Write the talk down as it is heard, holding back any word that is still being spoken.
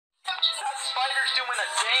doing a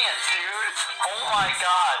dance, dude. Oh my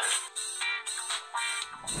god.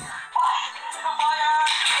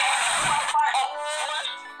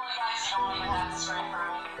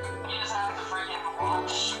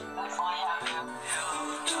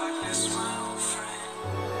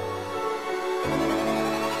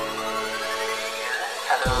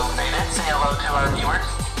 Hello, Faded. Say hello to our viewers.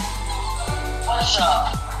 What's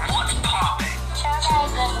up? What's poppin'?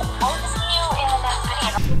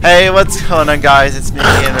 Hey, what's going on, guys? It's me,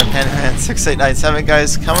 Gamertag 6897,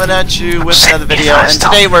 guys, coming at you with another video. And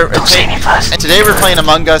today we're playing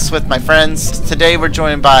Among Us with my friends. Today we're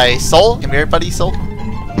joined by Søul. Come here, buddy, Søul.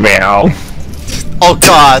 Meow. Oh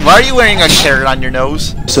God, why are you wearing a carrot on your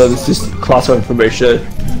nose? So this is classified information.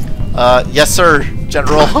 Yes, sir,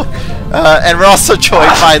 General. And we're also joined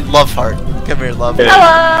by LoveHeart. Come here, Love.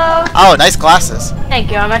 Hello! Oh, nice glasses. Thank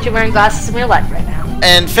you. I'm actually wearing glasses in real life right now.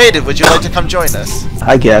 And Faded, would you like to come join us?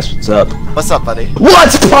 I guess. What's up? What's up, buddy?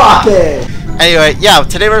 What's poppin'? Anyway, yeah,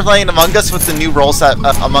 today we're playing Among Us with the new roles that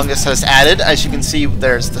Among Us has added. As you can see,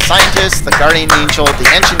 there's the Scientist, the Guardian Angel, the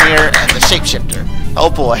Engineer, and the Shapeshifter. Oh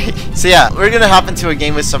boy. So yeah, we're gonna hop into a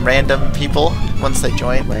game with some random people once they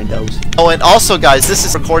join. Randos. Oh, and also, guys, this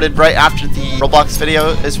is recorded right after the Roblox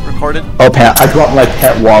video is recorded. Oh, Pat, I brought my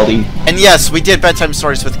pet Wally. And yes, we did bedtime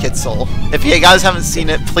stories with Kid Søul. If you guys haven't seen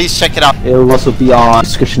it, please check it out. It will also be on the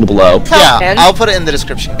description below. Yeah, I'll put it in the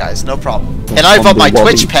description, guys. No problem. And I've got my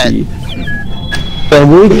Twitch pet. And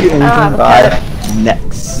we'll be by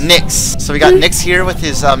Nix. Nix. So we got Nix here with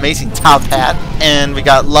his amazing top hat, and we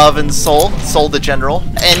got Love and Søul, Søul the General.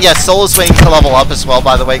 And yes, Søul is waiting to level up as well,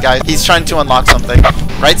 by the way, guys. He's trying to unlock something.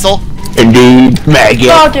 Right, Søul? Indeed, Maggie.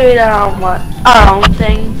 I'll do it on our own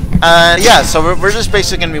thing. Yeah, so we're just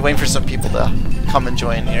basically going to be waiting for some people to come and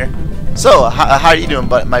join here. So, how are you doing,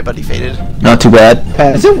 my buddy Faded? Not too bad.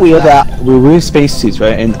 Pat, is it weird that we're wearing spacesuits,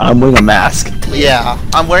 right? And I'm wearing a mask. Yeah,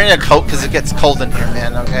 I'm wearing a coat because it gets cold in here,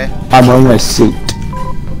 man, okay? I'm wearing a suit.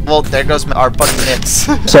 Well, there goes our buddy Nix.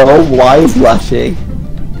 So, why is blushing?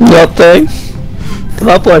 Nothing. I'm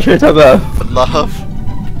not blushing, it's about Love.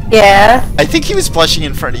 Yeah. I think he was blushing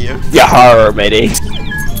in front of you. Yahar, matey.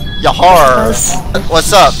 Yahar.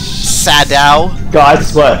 What's up, Sadow?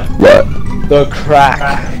 Guys, what? The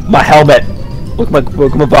crack. My helmet. Look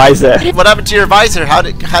at my visor. What happened to your visor? How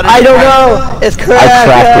did I don't know. It's cracked. I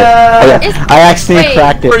cracked it. I accidentally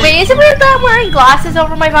cracked it. Wait, is it weird that I'm wearing glasses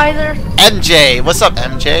over my visor? MJ, what's up,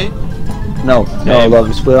 MJ? No,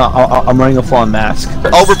 love. I'm wearing a full mask.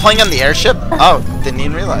 Oh, we're playing on the airship? Oh, didn't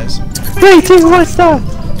even realize. Wait, take one stop.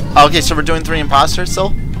 Okay, so we're doing 3 imposters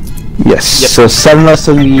still? Yes. Yep. So 7 of us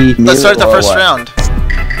will be. Let's start the first round.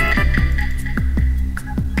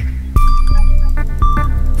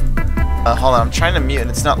 Hold on, I'm trying to mute and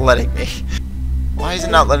it's not letting me. Why is it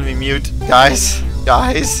not letting me mute? Guys?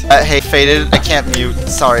 Hey, Faded, I can't mute.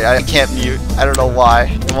 Sorry, I can't mute. I don't know why.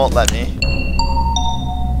 It won't let me.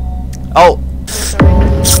 Oh!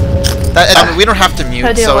 I mean, we don't have to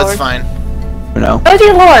mute, so it's fine. No. Oh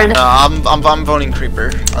dear lord! I'm voting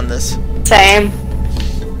Creeper on this. Same.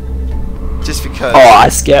 Just because. Oh, I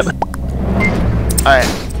skip. Alright.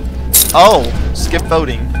 Oh! Skip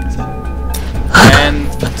voting. And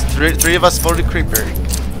three of us voted Creeper.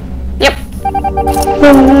 Yep.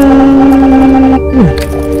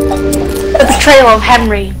 The betrayal of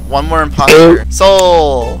Henry. One more imposter.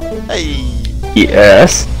 Søul! Hey!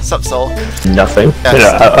 Yes. What's up, Søul? Nothing.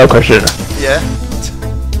 Yes. A question. Yeah?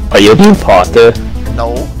 Are you the imposter?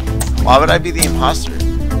 No. Why would I be the imposter?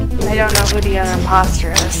 I don't know who the other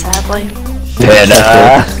imposter is, sadly.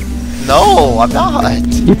 No, I'm not.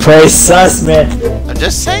 You play sus, man. I'm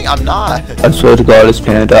just saying I'm not. I swear to God, this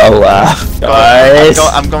Panda, I'll laugh. Guys.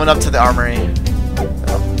 I'm going up to the armory.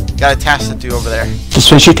 Got a task to do over there. Just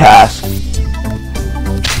finish your task.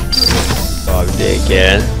 Oh,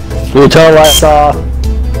 again. Will you tell what I saw?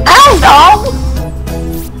 I don't know!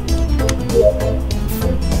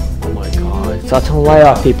 Oh my God. Stop telling lie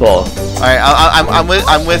off people. Alright,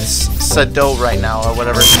 I'm with Sado right now, or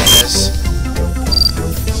whatever his name is.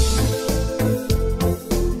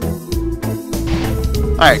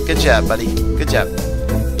 Alright, good job, buddy. Good job.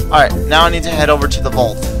 Alright, now I need to head over to the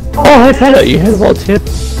vault. Oh, hey, Panda, you had a vault too?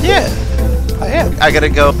 Yeah, I am. I gotta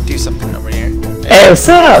go do something over here. Hey, what's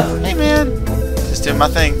up? Hey, man. Just doing my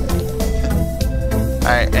thing.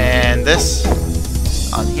 Alright, and this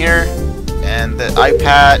on here, and the eye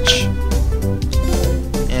patch,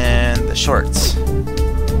 and the shorts.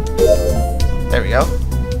 There we go.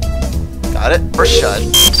 Got it. Or shut.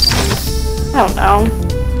 I don't know.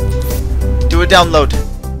 Do a download.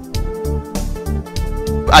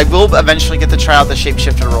 I will eventually get to try out the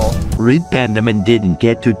shapeshifter role. Reed Pandaman didn't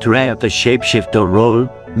get to try out the shapeshifter role,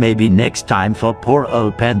 Maybe next time for poor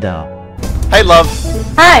old Panda. Hey, love.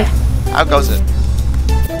 Hi. How goes it?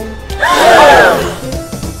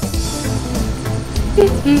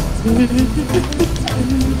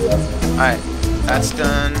 Alright, that's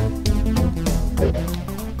done.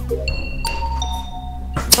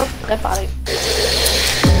 Oh, dead body.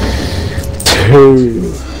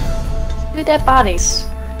 2. 2 dead bodies.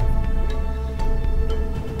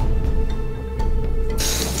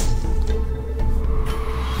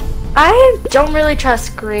 I don't really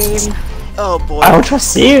trust green. Oh boy. I don't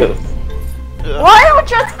trust you. Why don't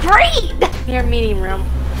trust green? Your meeting room.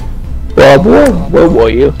 Well, where were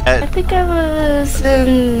you? I think I was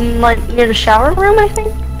in like near the shower room. I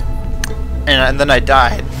think. And then I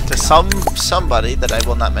died to somebody that I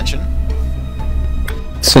will not mention.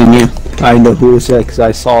 Same you. I know who was it because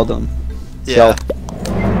I saw them. Yeah. So,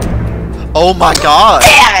 Oh my god.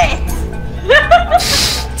 Damn it!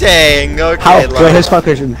 Dang. Okay. how? love. Wait, here's my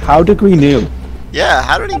question. How did we knew? Yeah.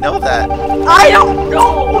 How did he know that? I don't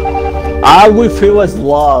know. I would feel as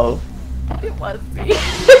love. It was me.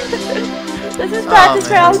 This is practice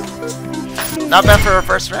man. round. Not bad for a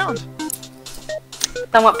first round.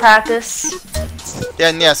 Somewhat practice. Yeah,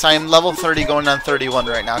 and yes, I am level 30 going on 31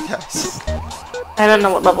 right now, guys. I don't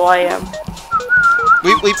know what level I am.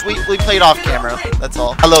 We played off camera, that's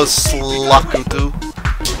all. Hello, Slakutu.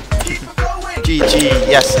 GG,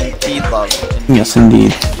 yes indeed, love. Yes,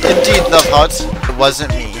 indeed. Indeed, LoveHeart. It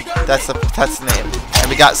wasn't me. That's the name. And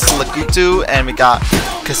we got Slakutu, and we got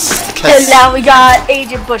And now we got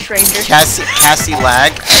Agent Bushranger. Cassie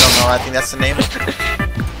Lag. I don't know, I think that's the name.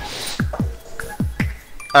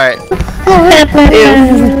 Alright.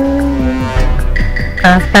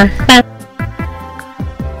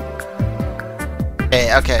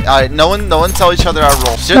 Okay. Alright, no one tell each other our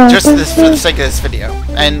roles. Just this for the sake of this video.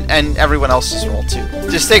 And everyone else's role too.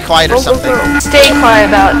 Just stay quiet or something. Stay quiet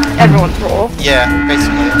about everyone's role. Yeah,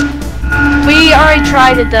 basically. We already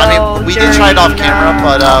tried it though. I mean, we did try it off camera,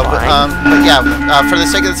 but yeah, for the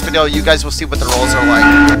sake of this video, you guys will see what the roles are like.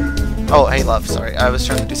 Oh, hey, love. Sorry, I was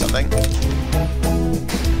trying to do something.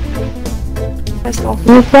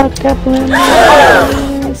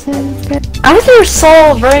 I was your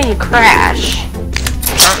soul during crash.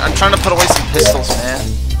 I'm trying to put away some pistols, man.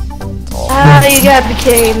 Ah, you gotta be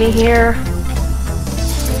kidding me here.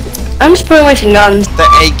 I'm just putting away some guns. The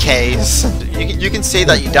AKs. You can say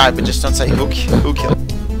that you died, but just don't say who killed.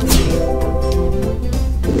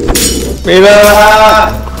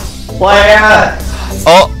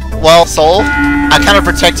 Oh, well, Soul, I kind of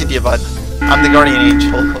protected you, bud. I'm the guardian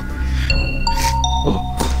angel.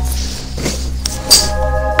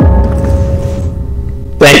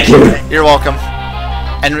 Thank you. You're welcome.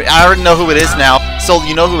 And I already know who it is now. Soul,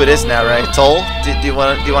 you know who it is now, right? Soul, do you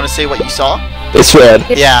want to say what you saw? It's red.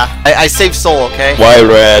 Yeah, I saved Soul, okay? Why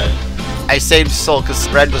red? I saved Soul because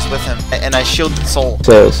Red was with him, and I shielded Soul.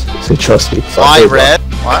 So trust me. So Why Red?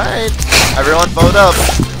 Why? Everyone vote up.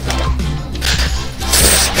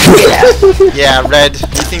 Yeah, Red.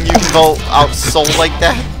 You think you can vote out Soul like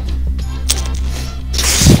that?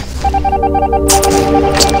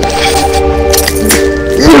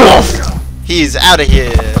 He's out of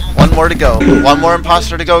here. One more to go. One more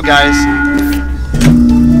imposter to go, guys.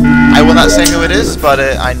 I will not say who it is, but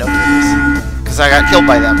I know who it is. Because I got killed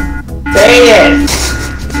by them. Dang it!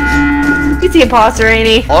 He's the imposter, ain't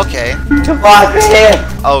he? Okay. Come on, man!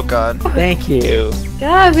 Oh, God. Thank you.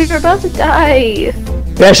 God, we were about to die.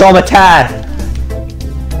 Finish all my time.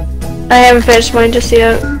 I haven't finished mine just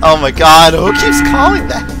yet. Oh, my God. Who keeps calling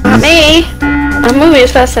that? Not me. I'm moving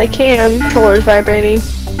as fast as I can. Controller's vibrating.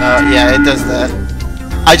 Yeah, it does that.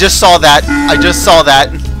 I just saw that.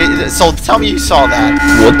 So tell me you saw that.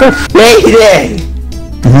 What the f?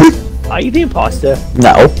 Are you the imposter?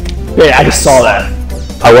 No. Wait, I just saw that.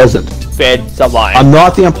 I wasn't. Fade, stop lying. I'm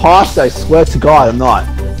not the imposter, I swear to God, I'm not.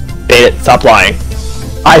 Fade, stop lying.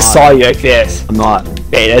 I saw you like this. I'm not.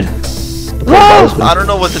 Faded. I don't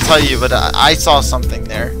know what to tell you, but I saw something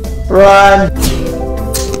there. Run!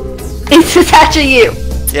 It's actually you.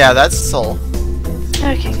 Yeah, that's Soul.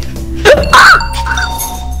 Okay.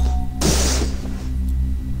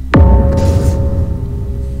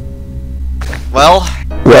 Well,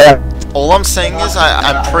 Where? all I'm saying is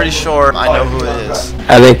I'm pretty sure I know who it is.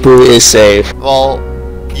 I think Blue is safe. Well,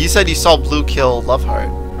 you said you saw Blue kill LoveHeart.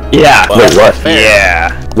 Yeah. Wait, what? Fair.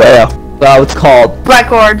 Yeah. Well, it's called.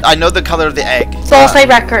 Record. I know the color of the egg. Soul say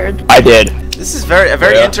record. I did. This is a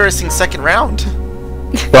very interesting second round.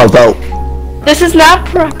 Well, vote. This is not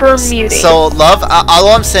proper muting. So, Love, all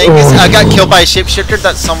I'm saying is I got killed by a shapeshifter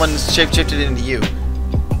that someone shapeshifted into you.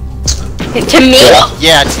 To me?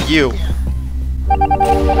 Yeah, to you.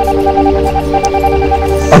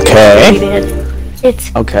 Okay. Faded.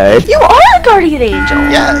 It's Okay. you are a guardian angel.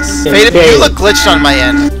 Yes. Yeah. Faded, you look glitched on my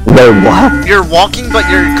end. Wait, what? You're walking, but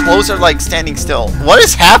your clothes are like standing still. What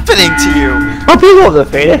is happening to you? How people have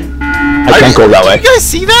faded? I can't go that way. Do you guys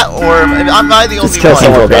see that, or am I the only Just kill one?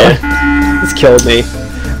 someone, man. Just killed me.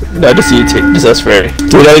 No, just you two. Just us three.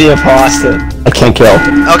 Dude, I'm the imposter. I can't kill.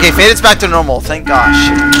 Okay, Faded's back to normal. Thank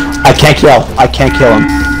gosh. I can't kill. I can't kill him.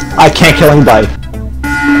 I can't kill anybody.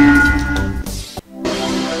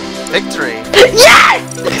 Victory. Yes!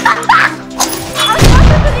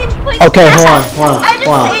 Okay, hold on. I just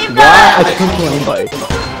saved Why I us. can't kill anybody?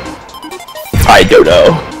 I don't know.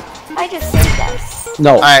 I just saved us.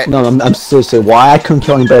 No, Alright. no, I'm seriously. Why I couldn't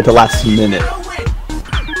kill anybody at the last minute?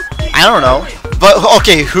 I don't know. But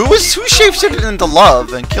okay, who shapeshifted into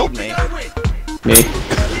love and killed me? Me.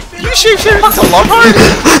 You shapeshifted into LoveHeart?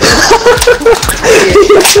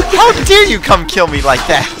 How dare you come kill me like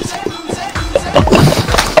that?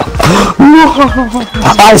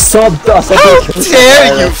 I saw dust. How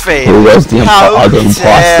dare you, Fade? Who was the How other dare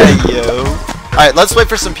imposter? you? Alright, let's wait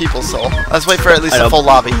for some people, Søul. Let's wait for at least a full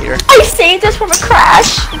lobby here. I saved us from a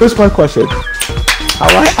crash. Here's my question. How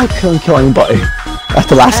I couldn't kill anybody at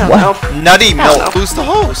the last one? Nutty Milk, who's the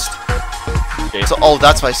host? So, oh,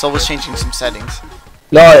 that's why Søul was changing some settings.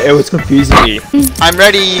 No, it was confusing me. I'm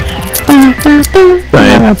ready.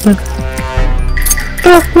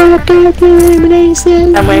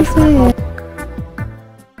 I'm waiting for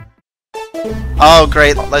Oh,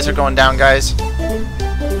 great. Lights are going down, guys.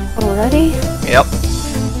 already. Yep.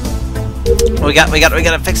 We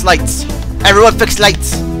gotta fix lights. Everyone fix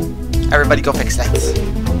lights. Everybody go fix lights.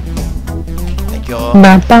 Thank you.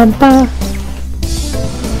 I'm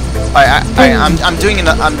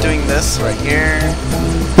doing this right here.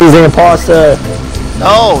 He's the imposter.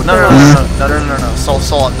 No.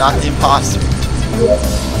 Søul, I'm not the imposter.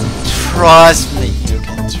 Trust me, you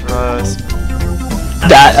can trust me.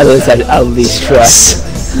 That at least trust.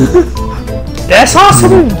 That's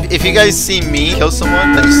awesome. If you guys see me kill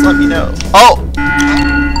someone, then just let me know. Oh!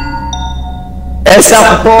 It's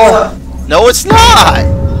self-report. No, it's not!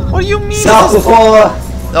 What do you mean? Self-report.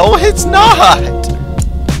 No, it's not!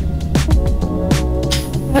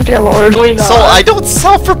 Oh dear Lord, we know. So I don't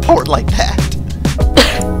self-report like that.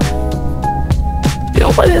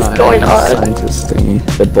 What is going on? Scientist thingy.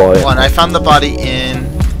 Good boy. Hold on, I found the body in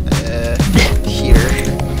here.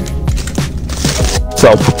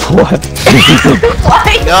 Self-report.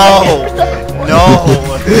 Why? No! No!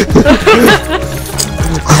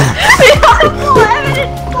 We have no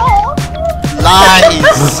evidence, Paul.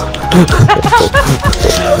 Lies!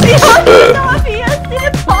 We don't even know if he is the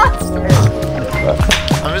imposter.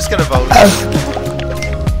 I'm just gonna vote.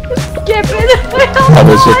 Skip it. I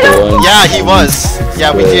was with the one. Yeah, he was.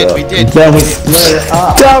 Yeah, we did. Then we split it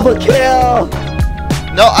up. Double kill.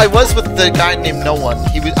 No, I was with the guy named No One.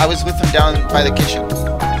 I was with him down by the kitchen.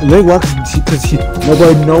 Maybe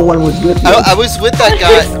because no one was with you. I was with that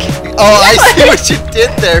guy. Oh, I see what you did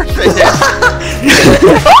there, Faded.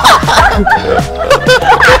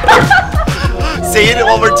 Say it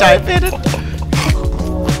one more time, Faded.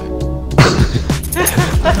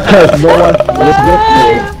 Because no one was with me.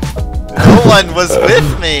 No one was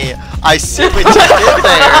with me. I see what you did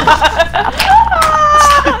there.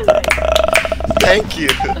 Thank you.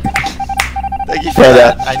 Thank you for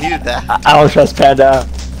Panda. that. I needed that. I don't trust Panda.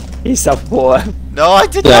 He's self-report. No, I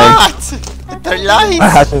did Yeah. not. They're lies. I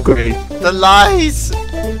have to agree. The lies.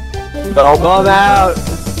 No, come out.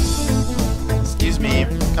 Excuse me.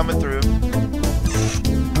 Coming through.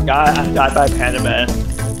 I got by Panda Man.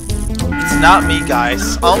 It's not me,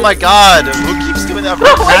 guys. Oh my god. Who keeps doing that for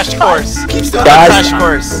a crash course? Who keeps doing Guys. that crash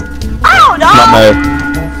course? Oh no! Not me.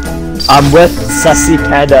 I'm with Sussy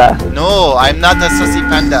Panda. No, I'm not the sussy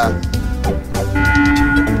panda.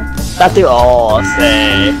 That they all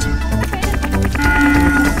say.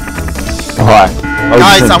 Alright.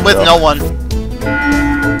 Guys, I'm with No One.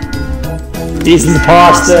 He's the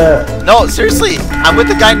imposter. No, seriously. I'm with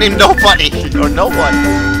the guy named Nobody. Or No One.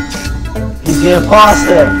 He's the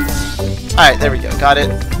imposter. Alright, there we go. Got it.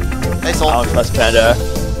 Nice I old. don't trust Panda.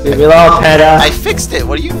 Leave me alone, Panda. I fixed it.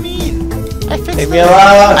 What do you mean? I fixed Leave it. me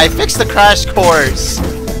alone. I fixed the crash course.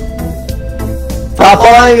 Stop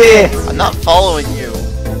following me. I'm not following you.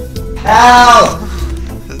 Help.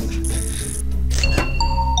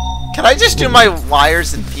 Can I just do my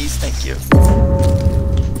wires in peace? Thank you.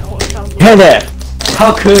 Panda.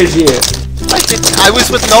 How could you? I was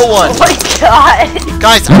with No One. Oh my god!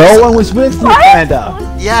 Guys, No one was with you, Panda.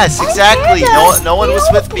 Yes, exactly. No one was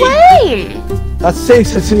with me. Blame. That's saying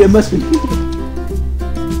so it must be.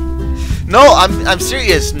 No, I'm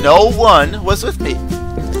serious. No one was with me.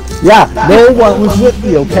 Yeah, no one was with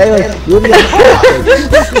me, okay? Like, you're the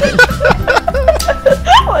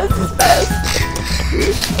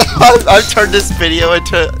I've turned this video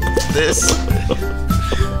into this.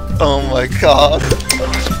 Oh my god.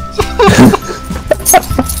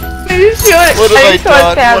 What have I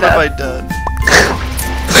done? What have I done?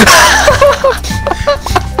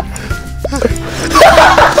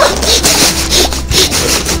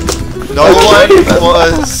 No one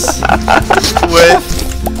was with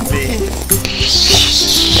me.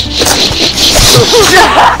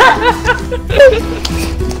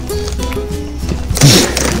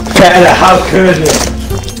 Panda, how could it?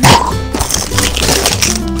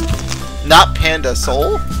 Not Panda,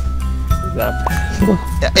 Soul?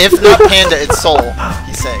 Yeah, if not Panda, it's Soul,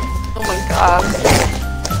 he's saying. Oh my god.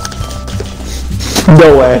 No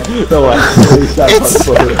way, no way. It's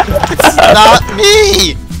not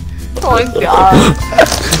me! Oh my god.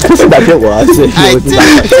 Like it was. I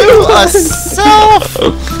didn't do a self!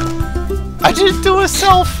 I didn't do a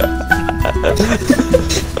self!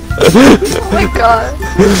 Oh my god.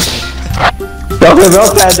 Don't give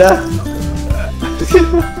up, Panda.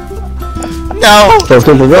 No! Don't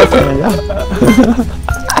give up, Panda.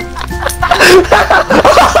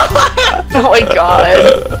 Oh my god.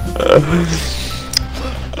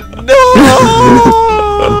 No!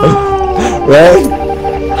 Right?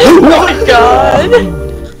 Oh my god.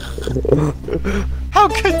 How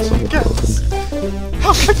could you guess?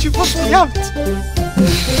 How could you put me out?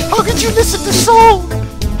 How could you listen to Soul?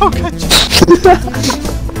 How could you?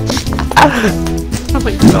 Oh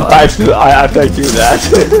my god. I thank you that.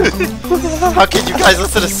 How could you guys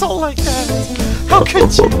listen to Soul like that? How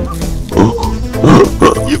could you?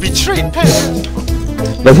 You betrayed Panda.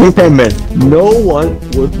 But he payment, no one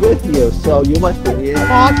was with you, so you must be the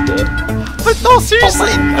imposter. But no,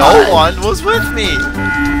 seriously, no one was with me.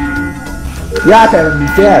 Yeah,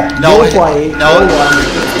 Panda, yeah. No, one.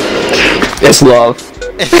 It's love.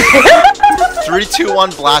 3, 2,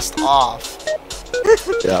 1, blast off.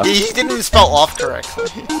 Yeah. He didn't even spell off correctly.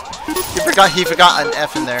 He forgot an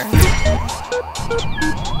F in there.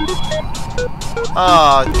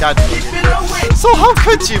 Oh, god damn it. So how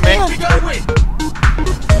could you, man?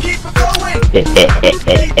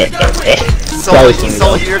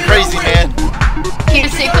 So you're crazy, man. He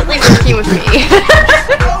was secretly working with me.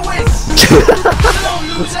 Oh my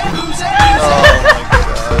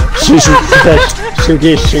god. She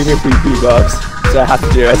gave me free V-Bucks, so I have to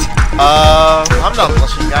do it. I'm not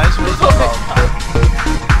blushing, guys. What are you talking about?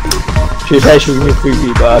 She said she would give me free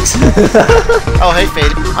V-Bucks. Oh, hey,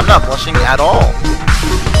 Fade. I'm not blushing at all.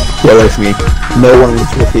 Yeah, with me. No one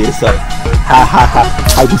was with you, so ha ha ha.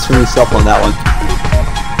 I just threw yourself on that one.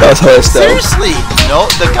 That was hilarious though. Seriously, no,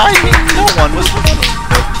 the guy named no one was with me.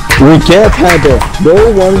 We can't Panda. No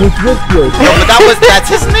one was with you. No, but that's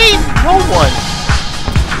his name. No one.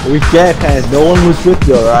 We can't Panda. No one was with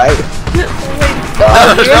you, alright?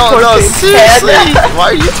 No, seriously.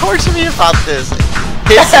 Why are you torturing me about this?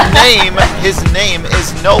 His name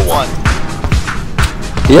is no one.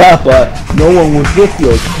 Yeah, but no one was with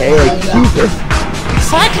you, okay? Like, Jesus.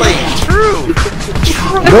 Exactly, true.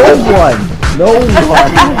 No one was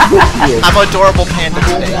with you. I'm adorable panda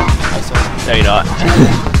today. No, you're not.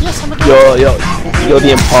 Yes, I'm adorable. You're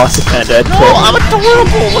the imposter Panda. No, I'm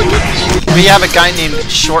adorable. Look at me. We have a guy named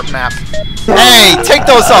Short Map. Hey, take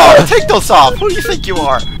those off. Take those off. Who do you think you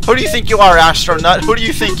are? Who do you think you are, Astronut? Who do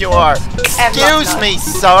you think you are? Excuse me,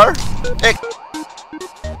 sir.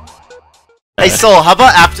 Hey, Soul, how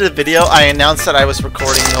about after the video I announced that I was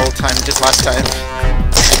recording the whole time, just last time?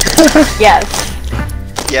 Yes.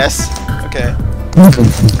 Yes? Okay.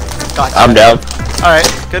 Gotcha. I'm down. Alright,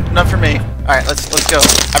 good enough for me. Alright, let's go.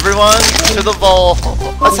 Everyone to the vault.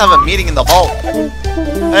 Let's have a meeting in the vault.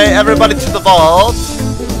 Hey, everybody to the vault.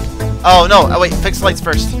 Oh, no. Oh, wait. Fix the lights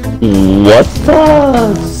first. What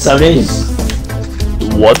the?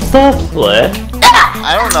 What the flip?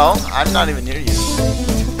 I don't know. I'm not even near you.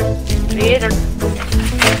 Me either.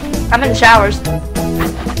 I'm in the showers.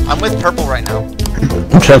 I'm with purple right now.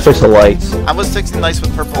 I'm trying to fix the lights. I was fixing lights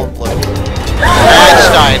with purple and blue. I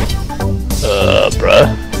just died. Bruh.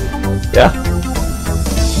 Yeah?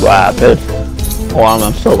 What happened? Oh,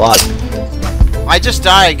 I'm still alive. I just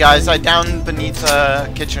died, guys. I downed beneath the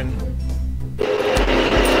kitchen.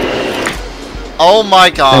 Oh my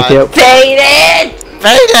god. Thank you. Faded!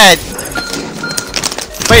 Faded!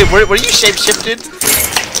 Wait, were you shape-shifted?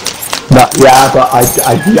 No, yeah, but I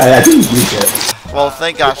didn't use it. Well,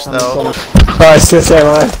 thank gosh, though. Oh, it's the same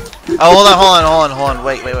way. Oh, hold on.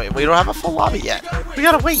 Wait. We don't have a full lobby yet. We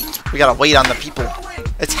gotta wait. We gotta wait on the people.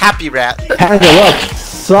 It's Happy Rat. Panda, look.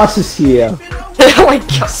 Sus is here. Oh my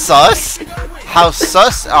god. Sus? How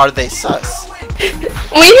sus are they sus? We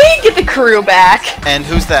need to get the crew back. And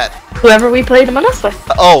who's that? Whoever we played Among Us with.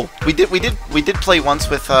 Oh, we did play once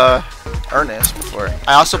with Ernest before.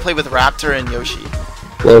 I also played with Raptor and Yoshi.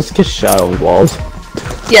 Let's get Shadow walls.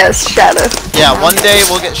 Yes, Shadow. Yeah, one day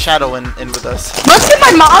we'll get Shadow in with us. Let's get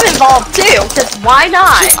my mom involved too, because why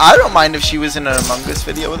not? I don't mind if she was in an Among Us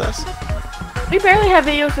video with us. We barely have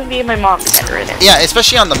videos of me and my mom together in it. Yeah,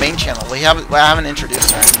 especially on the main channel. We haven't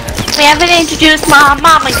introduced her in there. We haven't introduced my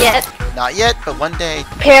mama yet. Not yet, but one day.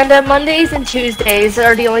 Panda, Mondays and Tuesdays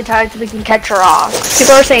are the only times we can catch her off.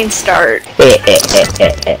 People are saying start.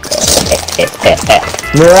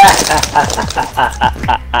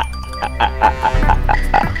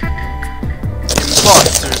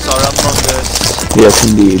 Imposters are among us. Yes,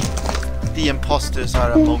 indeed. The imposters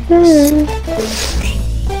are among us.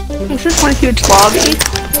 Is this one huge lobby?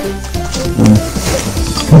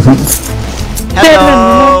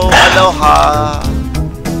 Hello, aloha.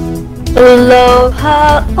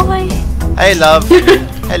 Aloha, oi. Hey, love.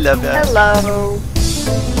 Hey, love. Hello.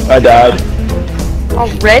 I died.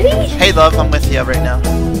 Already? Hey, love. I'm with you right now.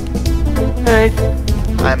 Hi.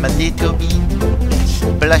 I'm a little bit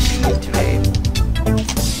blushy today.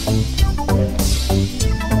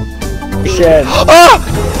 Shit. Oh!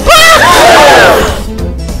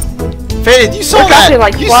 Faded, you saw They're that. dropping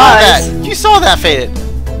like You flies. saw that. You saw that, Faded.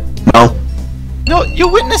 No. No, you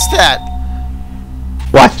witnessed that.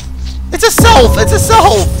 What? It's a self. It's a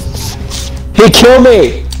self. He killed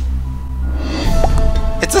me.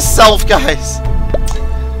 It's a self, guys.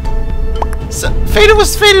 So,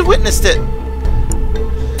 Faded witnessed it.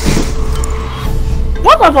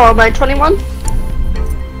 What level am I? 21?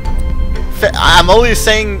 I'm only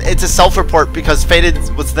saying it's a self-report because Faded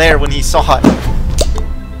was there when he saw it.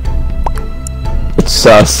 It's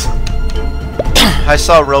sus. I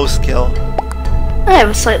saw Rose kill. I have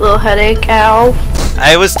a slight little headache. Ow.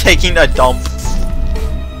 I was taking a dump.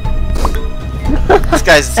 This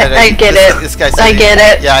guy's said I get it. This guy said I get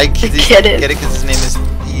it. Yeah, I get it. Get it because his name is.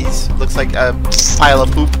 He looks like a pile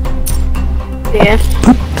of poop. Yeah.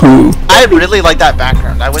 Poo. I really like that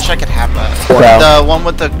background. I wish I could have that. Wow. The one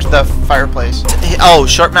with the fireplace. Oh,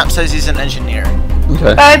 Short Map says he's an engineer.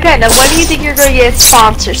 Okay. Panda, when do you think you're gonna get a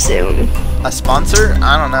sponsor soon? A sponsor?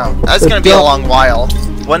 I don't know. That's gonna be a long while.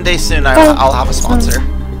 One day soon, I'll have a sponsor.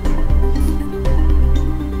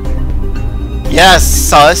 Yes,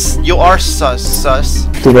 sus. You are sus.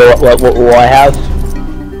 Do you know what I have?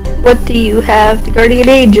 What do you have? The Guardian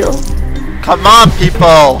Angel. Come on,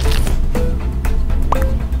 people.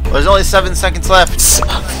 There's only 7 seconds left.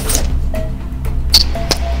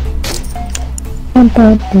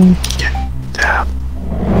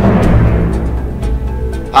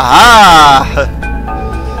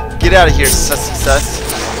 Aha! Get out of here, sussy sus.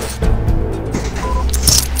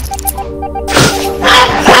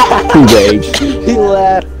 He raged. He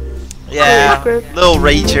left. Yeah, little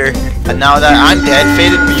rager. And now that I'm dead,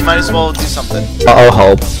 Faded, you might as well do something. I'll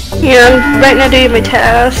help. Yeah, I'm right now doing my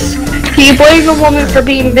task. Can you blame a woman for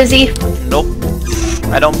being busy? Nope.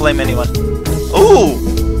 I don't blame anyone. Ooh!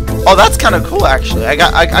 Oh, that's kind of cool, actually. I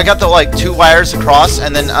got the like 2 wires across,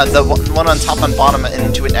 and then the one on top and bottom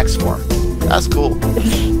into an X form. That's cool.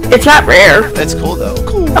 It's not rare. It's cool though.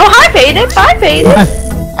 Cool. Oh, hi, Faded. Bye, Faded.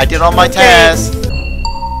 I did all my tasks.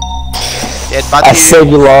 Dead body. I save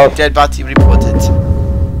you, love. Dead body reported.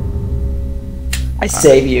 I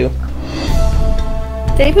save you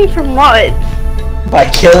Save me from what? by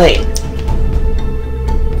killing.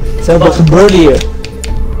 So I'm about to murder you.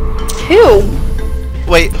 2.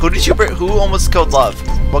 Wait, who did you bring? Who almost killed Love?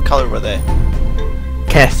 What color were they?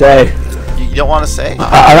 Can't say. You don't want to say?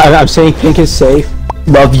 I'm saying pink is safe.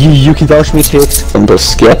 Love, you can vouch me too. I'm the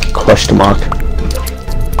skip? Question mark.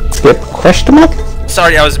 Skip? Question mark?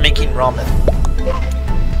 Sorry, I was making ramen.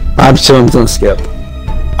 I'm still gonna skip.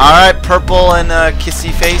 Alright, purple and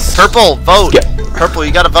kissy face. Purple, vote! Skip. Purple,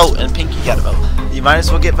 you gotta vote, and pink, you gotta vote. You might as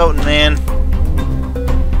well get voting, man.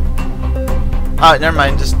 Alright, never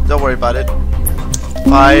mind, just don't worry about it.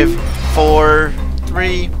 5, 4,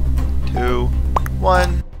 3, 2,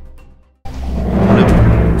 1.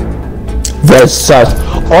 Red sus.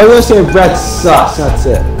 All I'm gonna say red sus, that's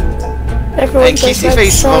it. Everyone And says Kissy that's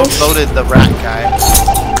Face so- voted the rat guy.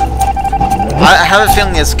 I have a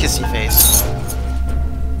feeling it's Kissy Face.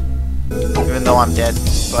 Even though I'm dead,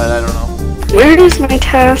 but I don't know. Where is my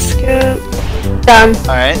task at? Done.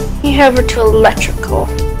 Alright. You have her to electrical.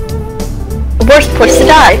 The worst place to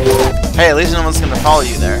die. Hey, at least no one's gonna follow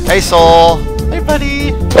you there. Hey, Soul. Hey,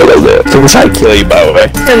 buddy. Hello there. So was I kill you, by the way?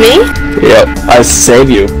 To me? Yep, I save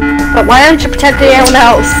you. But why aren't you protecting anyone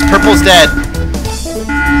else? Purple's dead.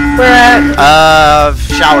 Where at?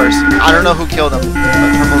 Showers. I don't know who killed him,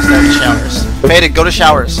 but Purple's dead in showers. Faded, go to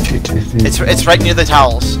showers. It's right near the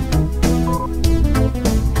towels.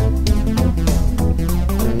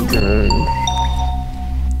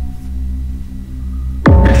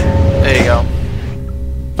 There you go.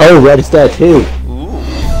 Oh, Red is dead too.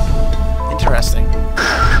 Ooh. Interesting.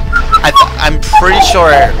 I'm pretty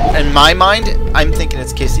sure, in my mind, I'm thinking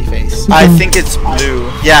it's Kissy Face. I think it's blue.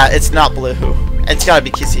 Yeah, it's not blue. It's gotta be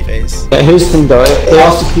Kissy Face. Yeah, here's the thing though, it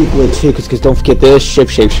also could be blue too, because don't forget there's shape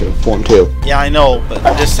form too. Yeah, I know, but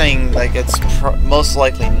I'm just saying, like, it's most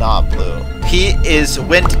likely not blue. He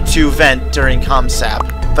went to vent during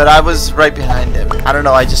ComSap, but I was right behind him. I don't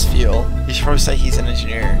know, I just feel. You should probably say he's an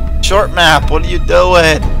engineer. Short map, what are you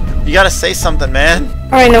doing? You gotta say something, man.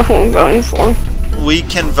 I know who I'm voting for. We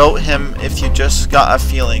can vote him if you just got a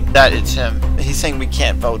feeling that it's him. He's saying we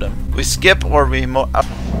can't vote him. We skip or we I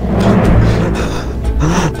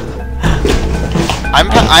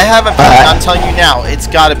have a feeling, I'm telling you now, it's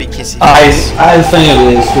gotta be Kissy Face. I think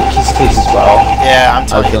it is with Kissy Face as well. Yeah, I'm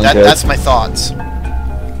telling you, that's my thoughts.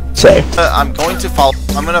 Say. I'm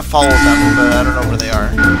gonna follow them, but I don't know where they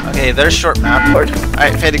are. Okay, there's short map.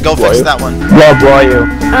 Alright, Faded, go fix that one. Where are you?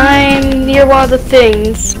 I'm near one of the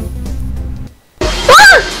things.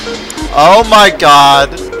 Oh my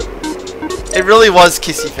god. It really was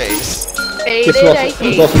Kissy Face. Faded, I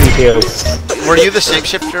hate you. Were you the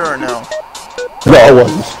shapeshifter or no? No, I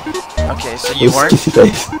wasn't. Okay, so you weren't? Kissy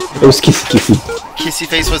Face. It was Kissy. Kissy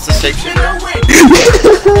Face was the shapeshifter?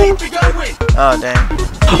 Oh, dang.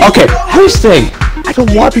 Okay, here's the thing. I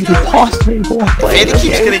don't want to be the imposter anymore. Faded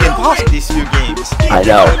keeps getting imposter these few games. I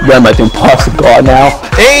know. Ram, I the imposter god now.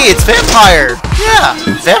 Hey, it's Vampire! Yeah,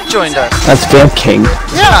 Vamp joined us. That's VampKing.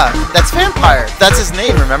 Yeah, that's Vampire. That's his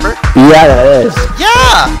name, remember? Yeah, that is.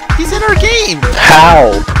 Yeah, he's in our game.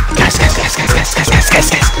 How? Guys.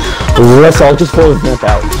 Let's all just pull Vamp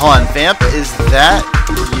out. Hold on, Vamp, is that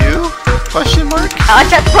you? Question mark? I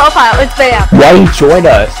checked the profile, it's Vamp. Why you join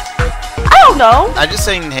us? I don't know. I'm just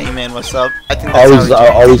saying, hey man, what's up? I think that's Always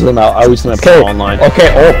let him out. Always let him out online. Okay,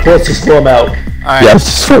 let's just throw him out. Alright. Yeah,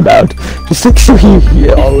 just throw him out. Just make sure he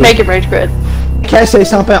always... Make it rage quit. Can I say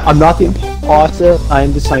something? I'm not the imposter. I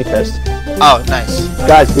am the scientist. Oh, nice.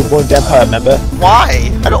 Guys, we're voting Vampire, remember? Why?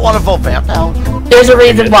 I don't want to vote Vamp out. There's a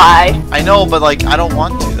reason why. I know, but like, I don't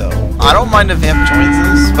want to though. I don't mind if Vamp joins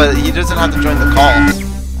this, but he doesn't have to join the call.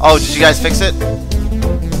 Oh, did you guys fix it?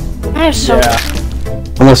 I'm so... Yeah.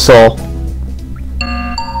 I'm a Søul.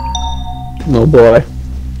 No boy.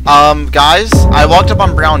 Guys, I walked up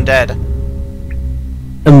on Brown dead.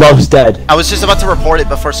 And Love's dead. I was just about to report it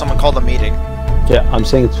before someone called a meeting. Yeah, I'm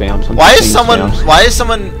saying it's Vamps. Why is someone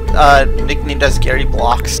nicknamed as Gary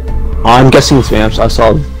Blocks? I'm guessing it's Vamps. I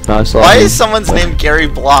saw Why is someone's name Gary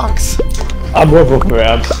Blocks? I'm more voting for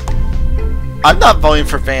Vamps. I'm not voting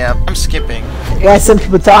for Vamp. I'm skipping. Guys, some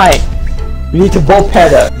people dying. We need to vote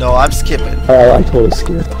Peta. No, I'm skipping. I totally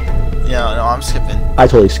skipped. Yeah, no, I'm skipping. I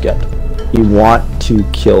totally skipped. You want to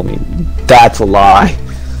kill me. That's a lie.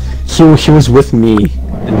 He was with me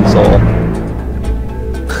in Søul.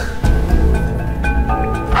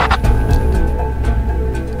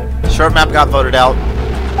 Short map got voted out.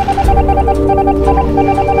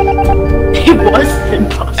 He was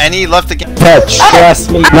impossible. And he left the game. Pet, trust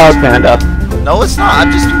me. No, it's Panda. No, it's not.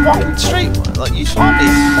 I'm just walking straight. Like, you saw me.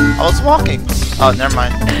 I was walking. Oh, never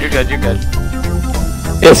mind. You're good, you're good.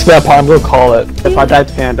 It's Vampire, I'm gonna call it. If I die,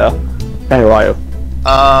 it's Panda. Panda, where are you?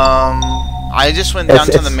 I just went down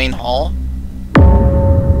to the main hall.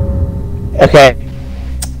 Okay.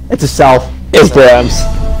 It's a South. It's Rams.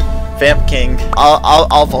 VampKing.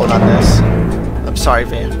 I'll vote on this. I'm sorry,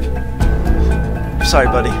 Vamp. I'm sorry,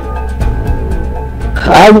 buddy.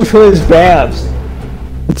 I would feel it's Rams.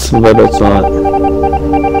 It's what it's not.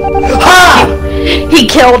 Ha! He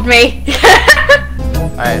killed me.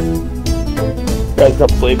 Alright. Guys,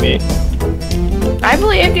 don't believe me. I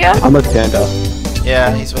believed you. I'm with Panda.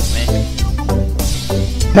 Yeah, he's with me.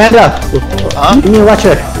 Panda! Huh? Give me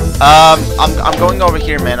electric. I'm going over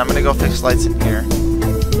here, man. I'm gonna go fix lights in here.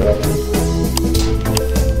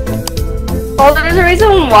 Well, there's a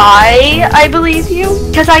reason why I believe you.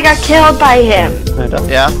 Because I got killed by him. Panda.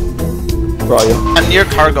 Yeah? Where are you? I'm near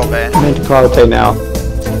cargo bay. I'm into cargo bay now.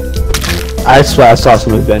 I swear I saw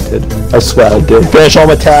someone vented. I swear I did. Finish all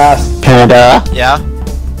my tasks. Panda. Yeah?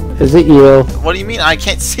 Is it you? What do you mean? I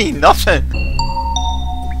can't see nothing.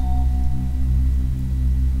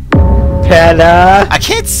 Panda. I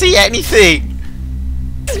can't see anything.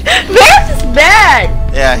 Vance is bad.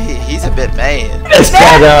 Yeah, he's a bit mad. It's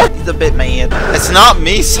Panda. He's a bit mad. It's not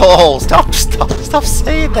me, Søul. Stop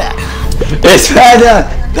saying that. It's Panda.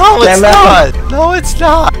 No, it's Panda. not. No, it's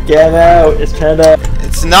not. Get out. It's Panda.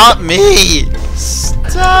 It's not me.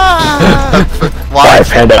 Stop. Why,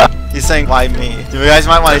 Panda? He's saying, why me? You guys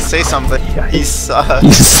might want to say something. He sucks.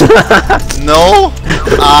 You suck. No,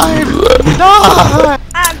 I'm not.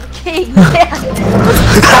 I'm king.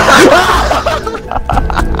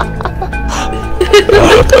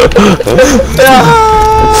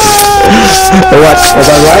 What? Was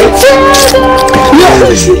I right?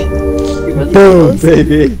 Boom,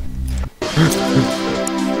 baby.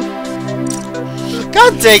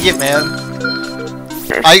 God dang it, man.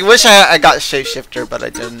 I wish I got Shapeshifter, but I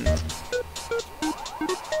didn't.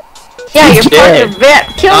 Yeah, you're did. fucking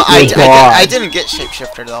vamp. Kill me. I didn't get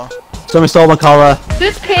Shapeshifter though. Somebody stole my color.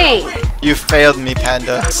 Who's pink? You failed me,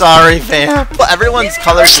 Panda. Sorry, Vamp. Well, everyone's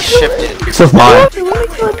colors are shifted. It's with mine. Let me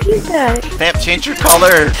kill a pizza. Vamp, change your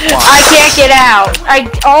color. Why? I can't get out.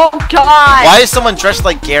 Oh god. Why is someone dressed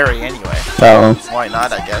like Gary anyway? Oh. Why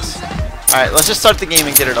not, I guess. Alright, let's just start the game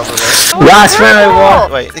and get it over with. Last round I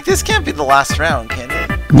won. Wait, this can't be the last round, can it?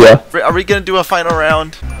 Yeah. Are we gonna do a final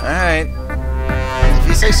round? Alright. If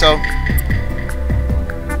you say so.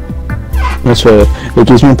 That's right. It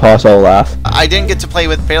gives me a pause, I'll laugh. I didn't get to play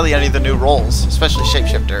with barely any of the new roles, especially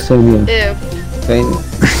Shapeshifter. Same here. Ew. Same.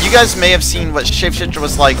 You guys may have seen what Shapeshifter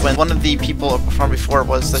was like when one of the people from before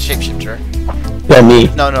was the Shapeshifter. Yeah, me.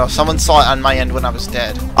 No, someone saw it on my end when I was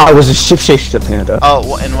dead. I was a shapeshifter, Panda.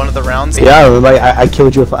 Oh, in one of the rounds? Yeah, I remember I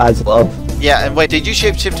killed you with eyes of love. Yeah, and wait, did you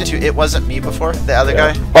shapeshift into It Wasn't Me before? The other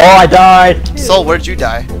guy? Oh, I died! Soul, where'd you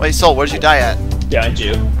die? Wait, Soul, where'd you die at? Behind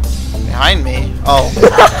you. Behind me? Oh.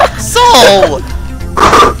 Soul!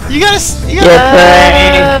 You gotta...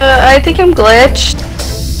 I think I'm glitched.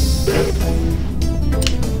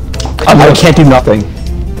 I can't do nothing.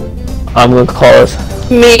 I'm gonna call it.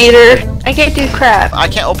 Meter. I can't do crap. I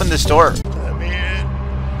can't open this door.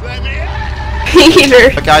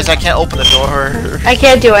 Meter. But guys, I can't open the door. I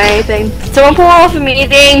can't do anything. Someone pull off a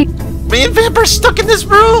meeting. Me and Vamp are stuck in this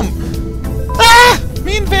room! Ah!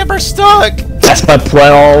 Me and Vamp are stuck! That's my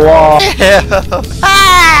plan all along.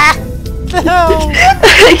 Ah! No!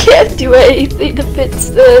 I can't do anything to fix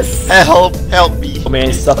this. Help me. Oh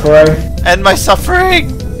man, suffering. End my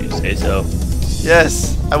suffering! You say so.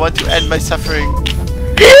 Yes, I want to end my suffering.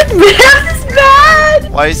 Man is mad!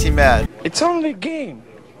 Why is he mad? It's only a game.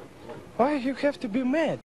 Why you have to be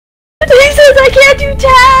mad? He says I can't do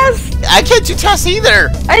tasks! I can't do tasks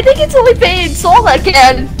either! I think it's only Faded Soul that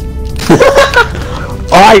can.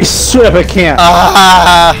 I swear I can't.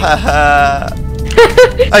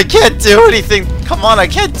 I can't do anything! Come on, I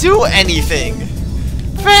can't do anything!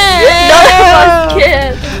 None of us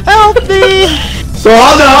can. Help me! So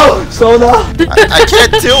no. I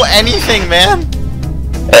can't do anything, man!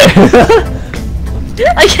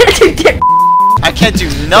 I can't do dick. I can't do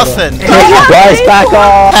nothing! Guys, back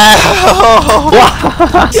off.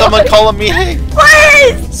 Help! Someone call a meeting!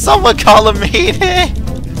 Please! Someone call a meeting!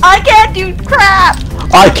 I can't do crap!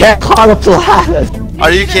 I can't climb up the ladder.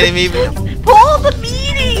 Are you kidding me? Pull the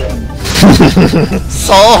meeting!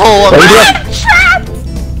 Soul! I'm trapped!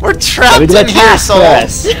 We're trapped in here, Soul!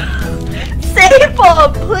 Save him,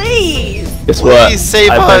 please! Guess what? Please save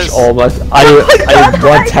I us. finished all my. I did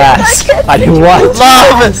one task. I did one Love!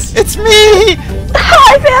 task. It's me!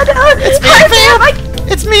 Hi, Panda! It's me Hi, and Vamp!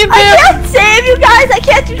 Vamp! It's me and I Vamp! can't save you guys! I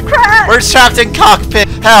can't do crap! We're trapped in cockpit!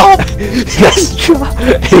 Help! Yes, try.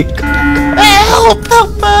 Help!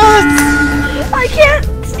 Help us! I can't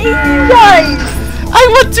save you guys! I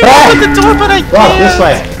want to open the door, but I can't! Oh, this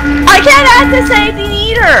way. I can't access anything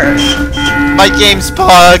either! My game's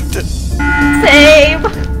bugged! Save!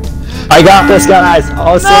 I got this, guys.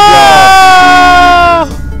 I'll save y'all.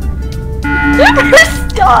 We're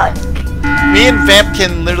stuck! Me and Vamp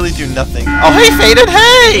can literally do nothing. Oh, hey, Faded!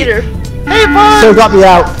 Hey! Peter. Hey, bud! So got me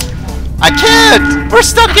out. I can't! We're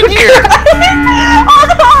stuck in here! Oh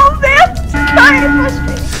no, Vamp's kind of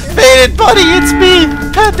frustrated. Faded, buddy, it's me!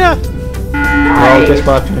 Panda! Oh, guess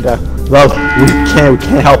what, Panda? Well, we can't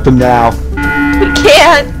help him now. We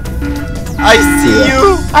can't! I see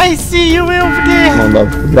you! I see you over Come there! on, love.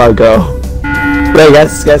 We gotta go. Wait,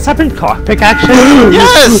 guys, happened cockpit action?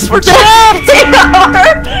 Yes! We're trapped!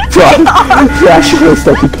 We're actually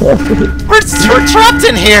stuck in cockpit. We're trapped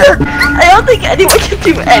in here! I don't think anyone can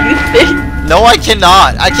do anything. No, I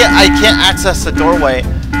cannot. I can't access the doorway.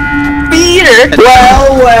 Peter!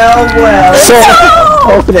 Well. So,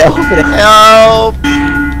 open it. Help!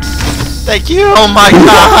 Thank you. Oh my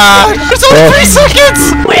god! There's only 3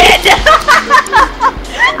 seconds! Win!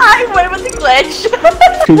 I win with the glitch.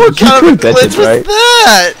 What kind of a glitch was right?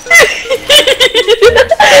 that?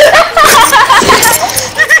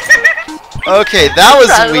 Okay, that was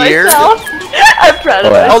Proud of weird. myself. I'm proud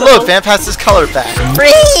of Oh myself. look, Vamp has his color back.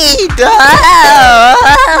 Freedom!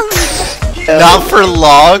 Not for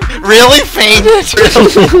long. Really fainted.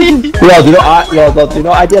 Really? Well, you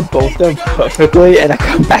know, I did both of them perfectly, and I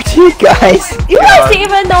come back to you guys. You guys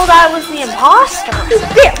even know that I was the imposter.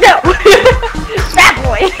 Yeah, no. Bad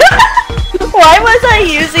boy. Why was I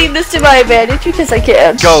using this to my advantage? Because I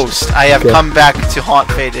can. Ghost, I have come back to haunt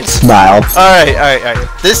Faded. Smile. Alright.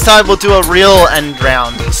 This time we'll do a real end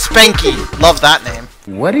round. Spanky. Love that name.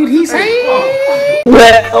 What did he say?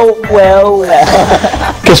 Well.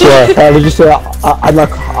 Guess what? Did you say I'm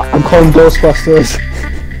calling Ghostbusters?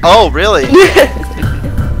 Oh, really?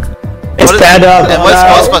 Stand up. And what's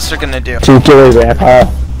Ghostbuster gonna do? To kill a vampire.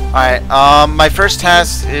 Alright, my first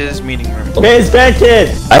task is meeting room. It's vented!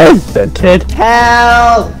 I have vented.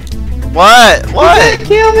 Help! What? What?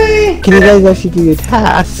 Kill me! Can you guys actually do your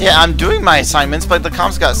tasks? Yeah, I'm doing my assignments, but the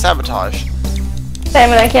comms got sabotaged.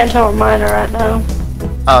 Damn it, I can't tell where mine are right now.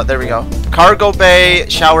 Oh, there we go. Cargo bay,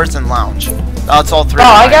 showers, and lounge. That's all three. Oh,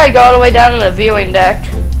 I gotta go all the way down to the viewing deck.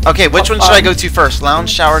 Okay, which one should I go to first? Lounge,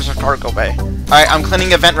 showers, or cargo bay? Alright, I'm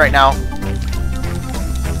cleaning a vent right now.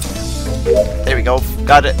 There we go.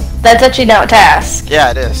 Got it. That's actually not a task.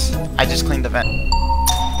 Yeah, it is. I just cleaned the vent.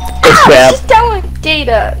 It's bad. Just telling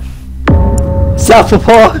data.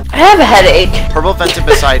 Self-report! I have a headache. Purple vented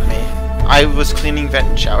beside me. I was cleaning vent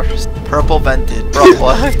and showers. Purple vented. Bro,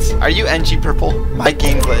 what? Are you NG purple? My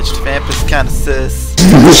game glitched. Vamp is kinda sis.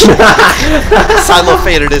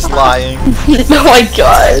 CyloFaded is lying. Oh my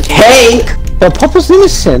god. Hey! The purple's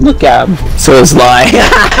innocent, look at him. So it's lying.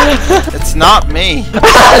 It's not me.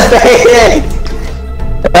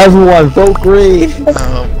 Everyone, vote green.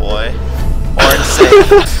 Oh boy. Orange safe.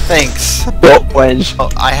 Thanks. Vote orange. Oh,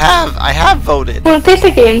 I have voted. I think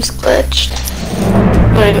the game's glitched.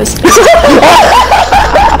 Wait, oh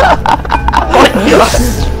my god.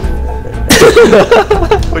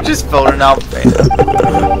 We're just voting out Vamp.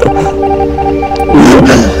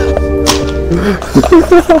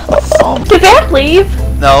 Did Vamp leave?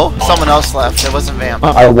 No, someone else left. It wasn't Vamp.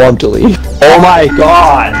 I want to leave. Oh my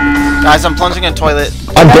god! Guys, I'm plunging a toilet.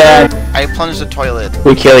 I'm dead. I plunged a toilet.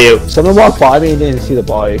 We kill you. Someone walked by me and didn't see the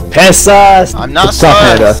body. Piss us! I'm not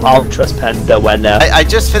Stop sus. Panda. I'll trust Panda when I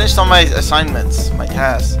just finished all my assignments, my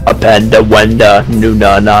tasks. a Panda when no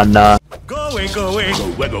na. Go away, go away. Go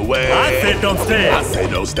away, go away. I said don't stay. I said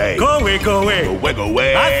don't stay. Go away, go away. Go away, go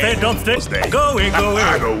away. I said don't stay. Go away, go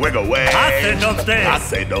away. Go away, go away. I said don't stay. I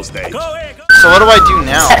said don't stay. Go away, go So what do I do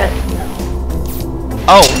now?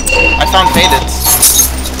 Oh, I found Faded.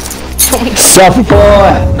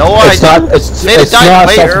 Self-report! No, It's Faded died not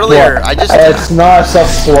way self-report. earlier. I just. It's not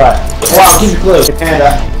self-report. Well, keep it blue.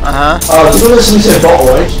 Panda. Uh huh. Oh, you listen to vote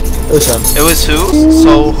orange? Listen. It was who?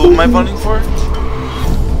 So who am I voting for?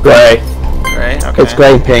 Gray. Right. Okay. It's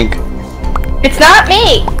gray and pink. It's not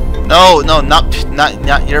me. No, not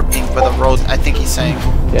your pink, but the rose. I think he's saying.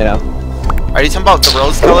 You know. Are you talking about the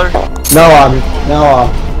rose color? No,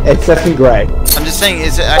 it's definitely gray. I'm just saying,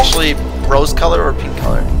 is it actually rose color or pink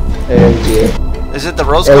color? Yeah. Is it the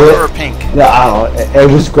rose color or pink? No, I don't know. It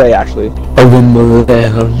was gray actually. Why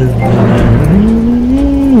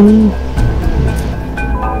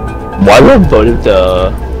would I voted the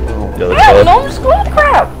other I don't know, I'm just going with the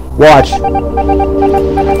crowd. Watch. I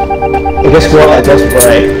guess what? I just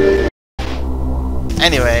gray.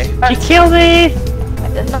 Anyway. You killed me! I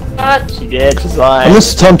did not. She did, she's lying.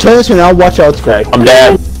 I'm turning this now, watch out, it's gray. I'm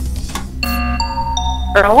dead.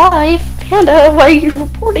 You're alive. Panda, why are you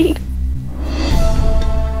reporting?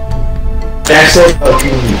 Actually,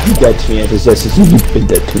 you dead to me, it's just you've been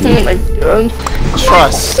dead to Oh me. my god.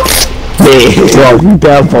 Trust. Me. Well, you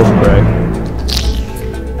down for gray.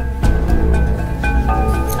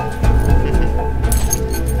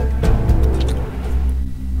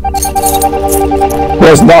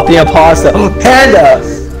 Was not the imposter. Panda!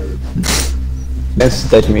 That's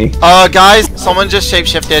dead to me. Guys, someone just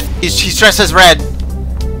shapeshifted. He's dressed as red.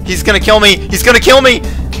 He's gonna kill me. He's gonna kill me.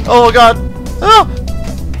 Oh god. Oh.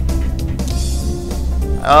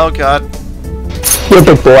 Oh god. You're a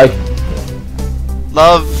big boy.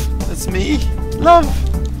 Love. It's me. Love.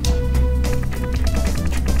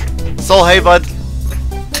 Soul, hey bud.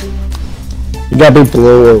 You gotta be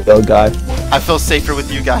blue or yellow guy. I feel safer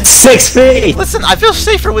with you guys. 6 feet! Listen, I feel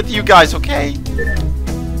safer with you guys, okay?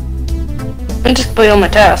 I'm just playing on my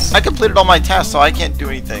tasks. I completed all my tasks, so I can't do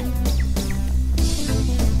anything.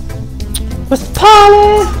 What's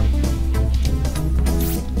Polly?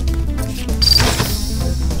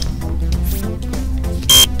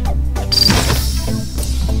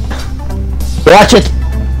 Watch it!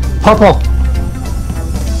 Purple!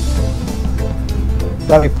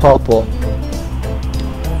 Gotta be purple.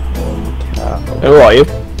 Who are you?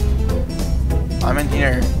 I'm in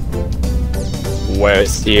here.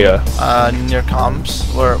 Where's here? Near comms,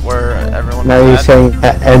 where everyone Now you're was at. saying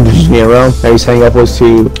engineer. Now you're saying upwards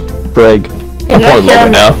to Brig. I'm probably not lower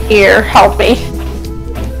now. here. Help me.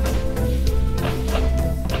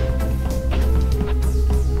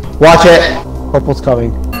 Watch it! Purple's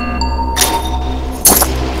coming.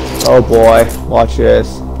 Oh boy, watch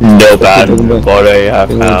this. No bad what I have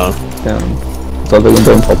found. So they're gonna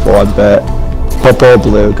bring purple, I bet. Purple or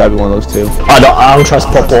blue, gotta be one of those two. I don't trust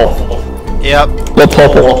purple. Yep. The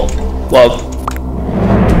purple. Love.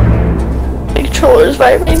 The controller's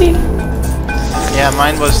vibrating. Yeah,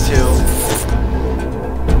 mine was too.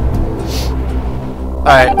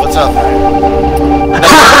 Alright, what's up?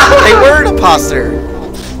 They were an imposter!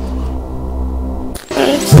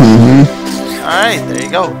 Alright, there you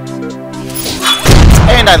go.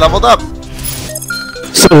 And I leveled up!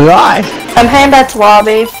 So did I. I'm heading back to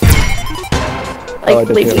lobby. I Like,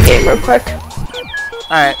 did leave the too. game real quick.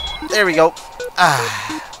 Alright, there we go.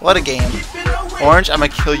 Ah, what a game. Orange, I'm gonna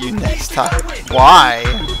kill you next time. Why?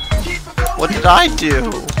 What did I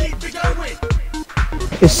do?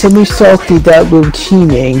 If somebody salty that we're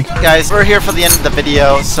teaming. Guys, we're here for the end of the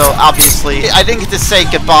video, so obviously I didn't get to say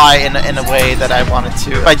goodbye in a way that I wanted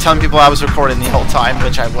to by telling people I was recording the whole time,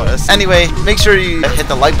 which I was. Anyway, make sure you hit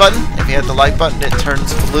the like button. If you hit the like button, it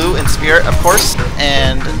turns blue in spirit, of course.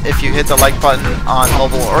 And if you hit the like button on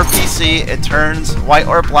mobile or PC, it turns white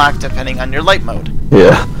or black depending on your light mode.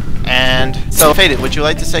 Yeah. And so, Faded, would you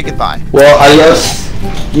like to say goodbye? Well, adios,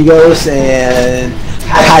 amigos, and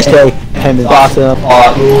hashtag him is awesome.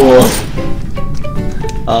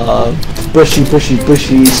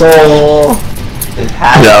 Bushy soul. And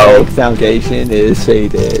hashtag foundation is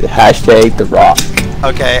faded. Hashtag the rock.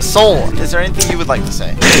 Okay, Soul, is there anything you would like to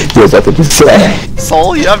say? There's nothing to say.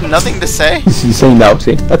 Soul, you have nothing to say? You say no,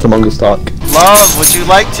 see? That's Among Us talk. Love, would you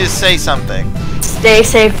like to say something? Stay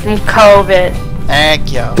safe from COVID.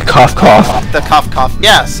 Thank you. The cough. The cough.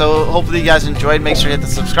 Yeah, so hopefully you guys enjoyed. Make sure to hit the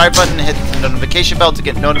subscribe button, hit the notification bell to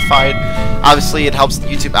get notified. Obviously, it helps the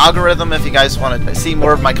YouTube algorithm if you guys want to see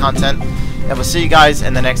more of my content. And we'll see you guys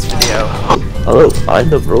in the next video. Hello, I'm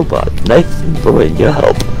the robot. Nice for your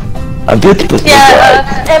help. I'm good to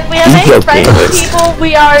Yeah, if we have any friendly people,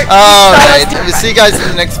 we are... Alright, we'll see you guys in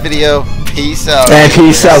the next video. Peace out. And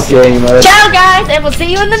peace out, gamers. Ciao, guys, and we'll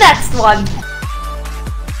see you in the next one.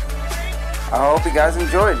 I hope you guys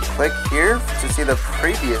enjoyed. Click here to see the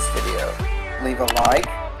previous video. Leave a like.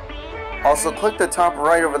 Also click the top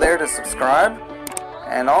right over there to subscribe.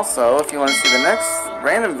 And also, if you want to see the next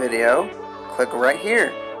random video, click right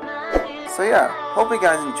here. So yeah, hope you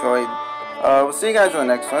guys enjoyed. We'll see you guys in the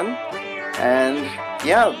next one. And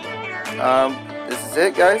yeah, this is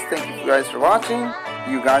it, guys. Thank you guys for watching.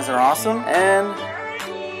 You guys are awesome. And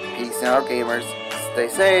peace out, gamers. Stay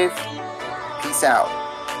safe. Peace out.